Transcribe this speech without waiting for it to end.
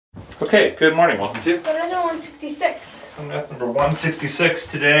Okay, good morning. Welcome to FunMath 166. FunMath number 166.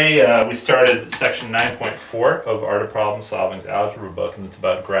 Today we started section 9.4 of Art of Problem Solving's Algebra book, and it's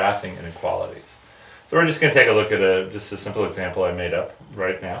about graphing inequalities. So we're just going to take a look at just a simple example I made up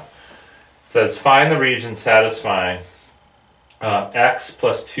right now. It says, find the region satisfying x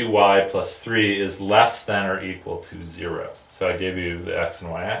plus 2y plus 3 is less than or equal to 0. So I gave you the x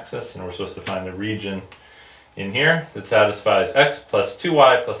and y axis, and we're supposed to find the region in here that satisfies x plus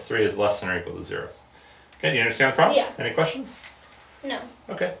 2y plus 3 is less than or equal to 0. Okay, do you understand the problem? Yeah. Any questions? No.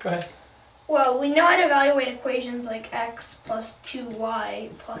 Okay, go ahead. Well, we know how to evaluate equations like x plus 2y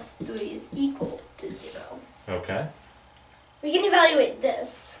plus 3 is equal to 0. Okay. We can evaluate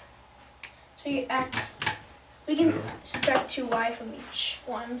this. So you we can subtract 2y from each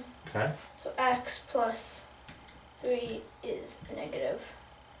one. Okay. So x plus 3 is negative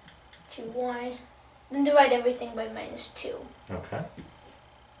 2y. Then divide everything by minus 2. Okay.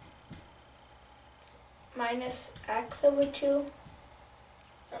 Minus x over 2.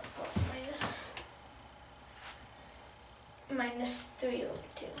 Plus minus. Minus 3 over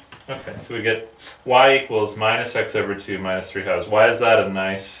 2. Okay, so we get y equals minus x over 2 minus 3 halves. Why is that a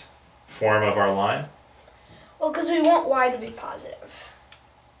nice form of our line? Well, because we want y to be positive.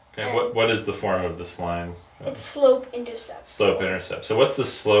 Okay, what is the form of this line? It's slope-intercept. Slope-intercept. So what's the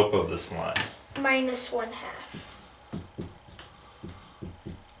slope of this line? Minus 1/2.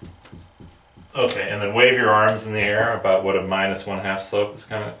 Okay, and then wave your arms in the air about what a minus 1/2 slope is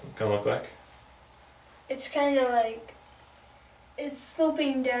gonna look like. It's kind of like, it's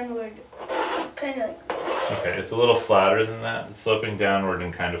sloping downward, kind of like this. Okay, it's a little flatter than that. It's sloping downward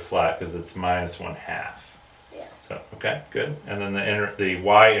and kind of flat because it's minus 1/2. Yeah. So, okay, good. And then the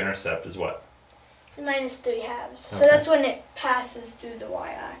y-intercept is what? Minus 3 halves. So Okay. that's when it passes through the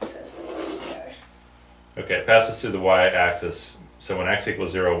y-axis. Here. Okay, it passes through the y-axis. So when x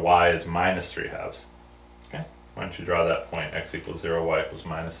equals 0, y is minus 3 halves. Okay, why don't you draw that point? X equals 0, y equals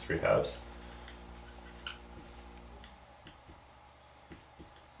minus 3 halves.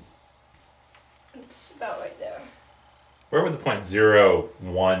 It's about right there. Where would the point 0,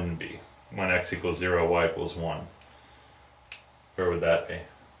 1 be? When x equals 0, y equals 1. Where would that be?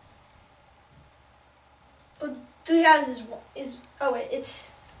 Well, 3 halves is oh wait, this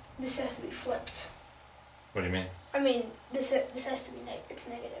has to be flipped. What do you mean? I mean, this has to be it's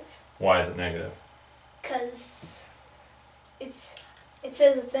negative. Why is it negative? Because it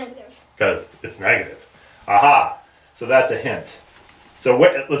says it's negative. Because it's negative. Aha! So that's a hint. So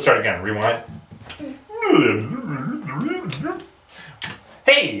let's start again. Rewind.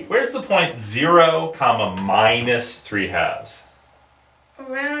 Hey, where's the point 0, comma, minus 3 halves?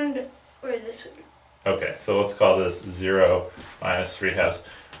 Around where this would be. Okay, so let's call this 0 minus 3 halves.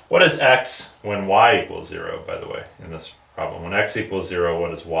 What is x when y equals 0, by the way, in this problem? When x equals 0, what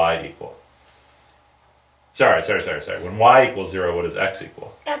does y equal? Sorry. When y equals 0, what does x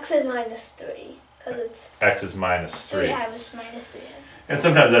equal? X is minus 3, because it's X is minus 3. 3 halves minus 3 halves. And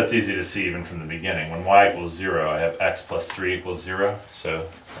sometimes that's easy to see even from the beginning. When y equals 0, I have x plus 3 equals 0, so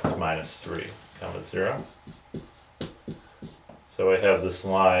that's minus 3, comma 0. So I have this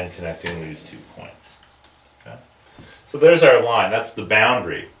line connecting these 2 points. Okay? So there's our line. That's the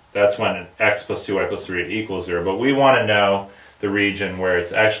boundary. That's when x plus 2y plus 3 equals 0. But we want to know the region where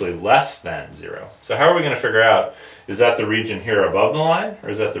it's actually less than 0. So how are we going to figure out, is that the region here above the line, or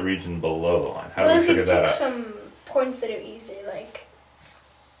is that the region below the line? How do we figure that out? Well, some points that are easy, like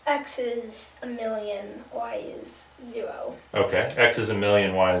x is 1,000,000, y is 0. Okay, x is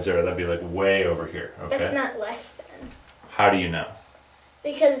 1,000,000, y is 0. That'd be like way over here. Okay. That's not less than. How do you know?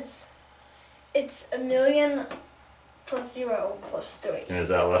 Because it's 1,000,000 plus 0 plus 3. And is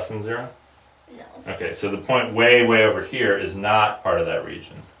that less than 0? No. Okay, so the point way over here is not part of that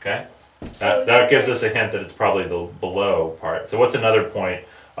region, okay? So That gives us a hint that it's probably the below part. So what's another point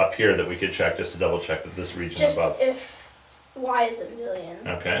up here that we could check just to double check that this region just above? if y is 1,000,000.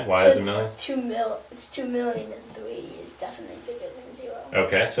 Okay, y is 1,000,000? It's 2,000,000 and 3 is definitely bigger than 0.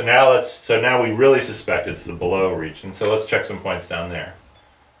 Okay, so now we really suspect it's the below region. So let's check some points down there.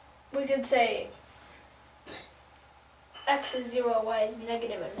 We could say x is 0, y is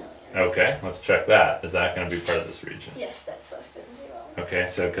negative 1,000,000. Okay, let's check that. Is that going to be part of this region? Yes, that's less than 0. Okay,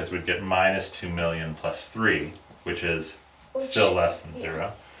 so because we'd get minus 2,000,000 plus 3, which is still less than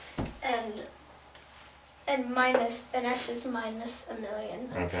 0. And x is minus 1,000,000.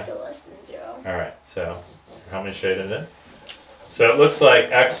 That's Okay. still less than 0. All right, so help me shade it in. So it looks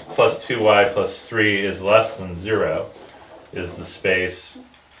like x plus 2y plus 3 is less than 0 is the space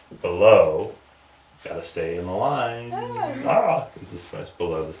below. Gotta stay in the line. Is the space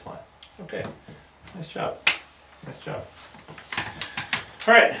below this line. Okay, nice job. Nice job.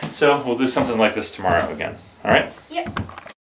 All right, so we'll do something like this tomorrow again. All right? Yep.